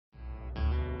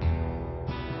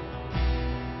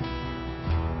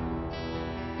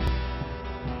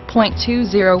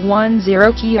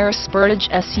4.2010 Kia Sportage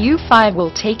SU5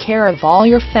 will take care of all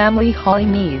your family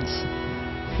hauling needs.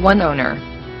 One owner.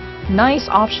 Nice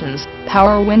options: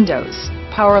 power windows,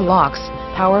 power locks,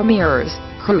 power mirrors,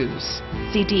 cruise,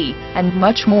 CD, and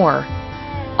much more.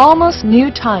 Almost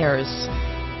new tires.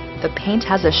 The paint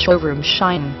has a showroom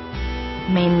shine.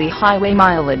 Mainly highway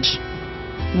mileage.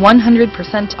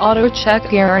 100% AutoCheck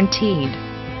guaranteed.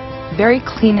 Very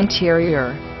clean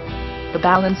interior. The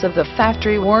balance of the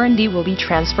factory warranty will be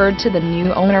transferred to the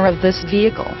new owner of this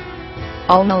vehicle.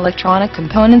 All electronic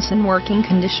components in working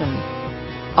condition.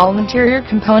 All interior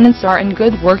components are in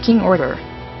good working order.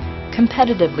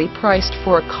 Competitively priced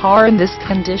for a car in this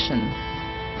condition.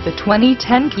 The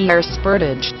 2010 Kia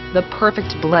Sportage, the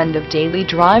perfect blend of daily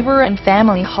driver and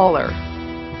family hauler.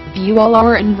 View all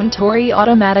our inventory: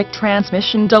 automatic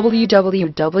transmission,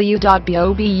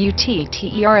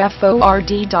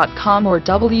 www.bobutterford.com or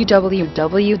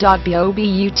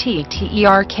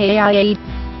www.bobutterkia.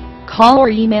 Call or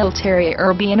email Terry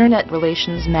Irby, Internet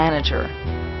Relations Manager.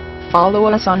 Follow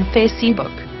us on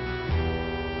Facebook.